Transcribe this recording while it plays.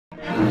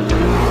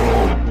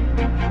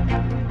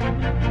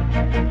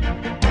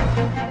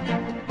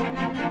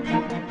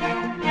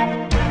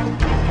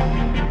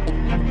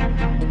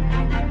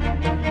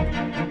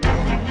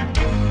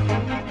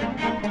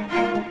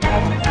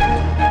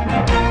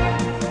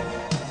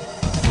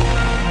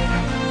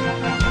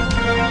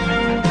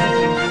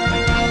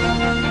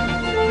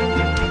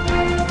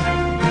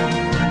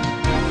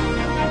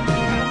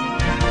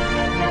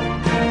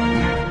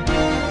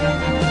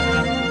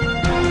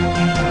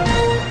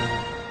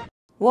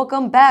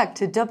Welcome back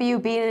to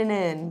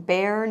WBNN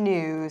Bear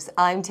News.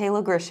 I'm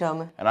Taylor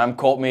Grisham. And I'm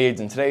Colt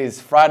Meads, and today is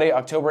Friday,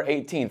 October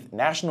 18th,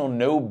 National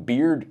No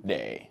Beard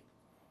Day.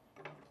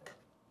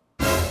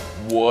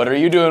 What are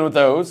you doing with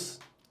those?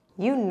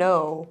 You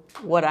know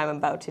what I'm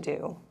about to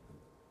do.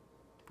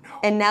 No.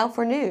 And now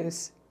for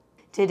news.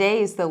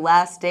 Today is the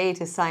last day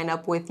to sign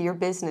up with your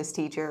business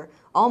teacher.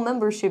 All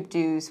membership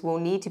dues will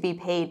need to be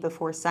paid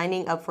before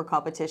signing up for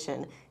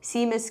competition.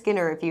 See Ms.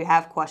 Skinner if you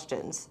have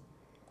questions.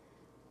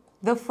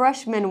 The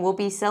freshmen will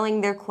be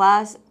selling their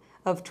class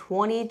of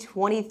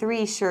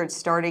 2023 shirts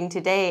starting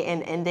today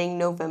and ending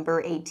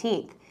November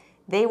 18th.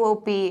 They will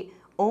be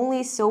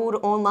only sold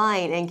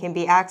online and can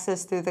be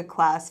accessed through the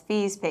class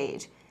fees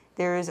page.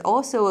 There is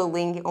also a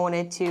link on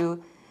it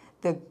to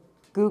the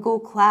Google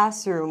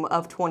Classroom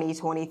of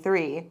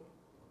 2023.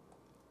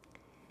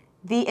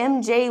 The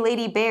MJ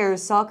Lady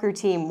Bears soccer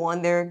team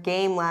won their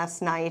game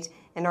last night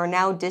and are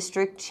now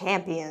district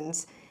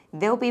champions.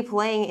 They'll be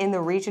playing in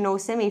the regional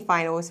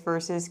semifinals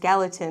versus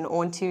Gallatin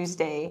on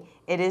Tuesday.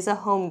 It is a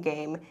home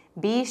game.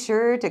 Be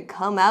sure to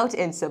come out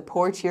and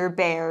support your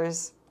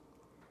Bears.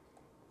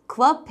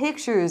 Club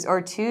pictures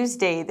are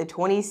Tuesday the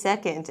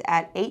 22nd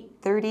at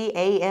 8:30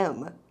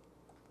 a.m.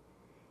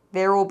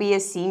 There will be a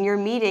senior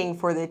meeting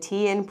for the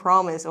TN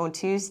Promise on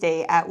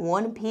Tuesday at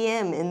 1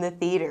 p.m. in the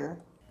theater.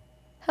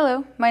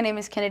 Hello, my name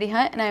is Kennedy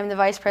Hunt and I am the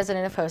Vice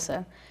President of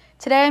HOSA.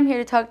 Today I'm here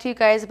to talk to you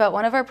guys about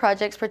one of our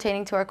projects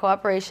pertaining to our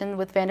cooperation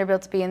with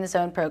Vanderbilt's Be in the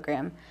Zone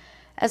program.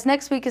 As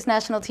next week is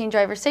National Teen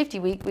Driver Safety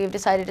Week, we have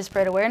decided to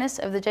spread awareness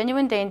of the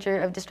genuine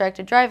danger of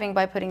distracted driving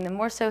by putting the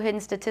more so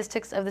hidden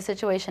statistics of the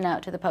situation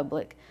out to the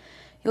public.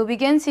 You'll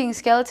begin seeing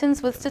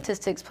skeletons with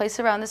statistics placed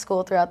around the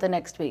school throughout the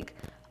next week,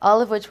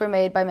 all of which were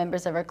made by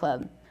members of our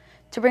club.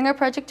 To bring our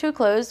project to a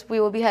close, we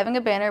will be having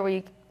a banner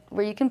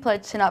where you can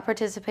pledge to not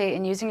participate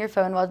in using your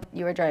phone while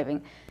you are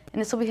driving, and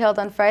this will be held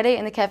on Friday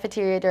in the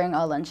cafeteria during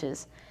all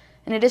lunches.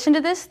 In addition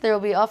to this, there will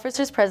be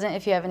officers present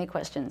if you have any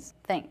questions.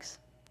 Thanks.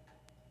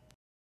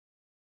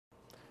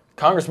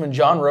 Congressman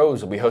John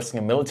Rose will be hosting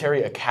a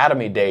Military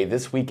Academy Day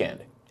this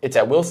weekend. It's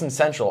at Wilson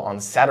Central on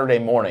Saturday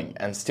morning,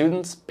 and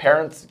students,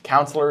 parents,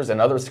 counselors,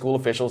 and other school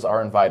officials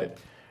are invited.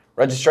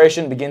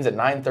 Registration begins at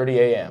 9:30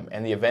 a.m.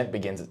 and the event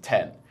begins at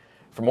 10.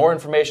 For more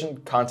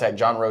information, contact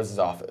John Rose's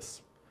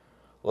office.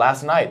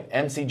 Last night,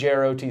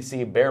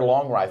 MCJROTC Bear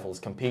Long Rifles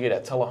competed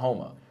at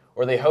Tullahoma,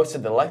 where they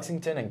hosted the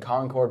Lexington and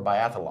Concord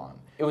Biathlon.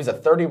 It was a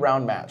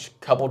 30-round match,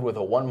 coupled with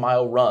a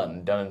 1-mile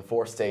run done in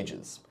 4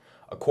 stages.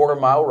 A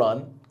quarter-mile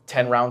run,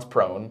 10 rounds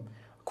prone,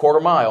 quarter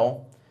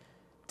mile,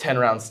 10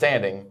 rounds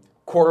standing,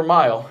 quarter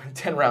mile,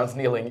 10 rounds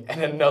kneeling,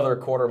 and another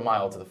quarter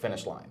mile to the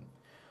finish line.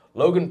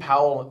 Logan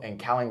Powell and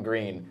Callan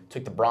Green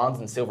took the bronze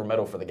and silver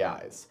medal for the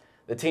guys.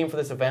 The team for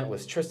this event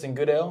was Tristan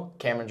Goodale,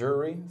 Cameron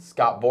Drury,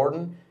 Scott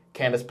Borden,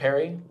 Candace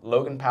Perry,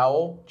 Logan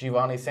Powell,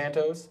 Giovanni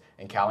Santos,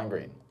 and Callan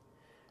Green.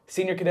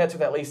 Senior cadets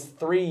with at least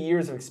 3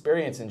 years of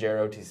experience in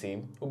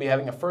JROTC will be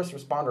having a first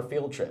responder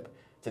field trip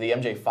to the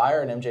MJ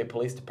Fire and MJ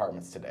Police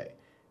Departments today.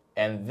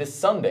 And this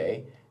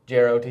Sunday,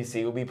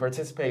 JROTC will be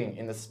participating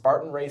in the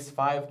Spartan Race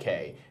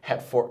 5K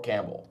at Fort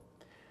Campbell.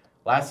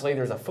 Lastly,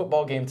 there's a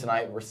football game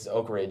tonight versus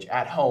Oak Ridge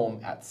at home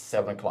at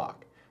 7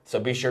 o'clock. So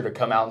be sure to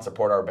come out and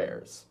support our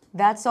Bears.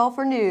 That's all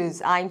for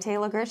news. I'm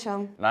Taylor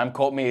Grisham. And I'm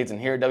Colt Meads,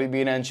 and here at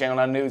WBNN Channel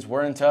 9 News,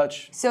 we're in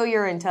touch. So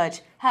you're in touch.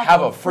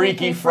 Have a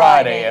freaky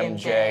Friday,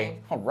 MJ.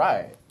 All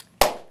right.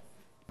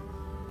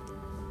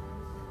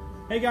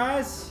 Hey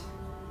guys,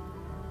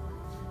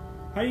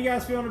 how you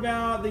guys feeling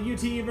about the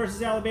UT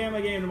versus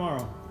Alabama game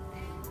tomorrow?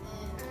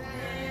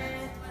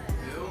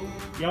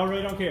 Y'all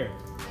really don't care?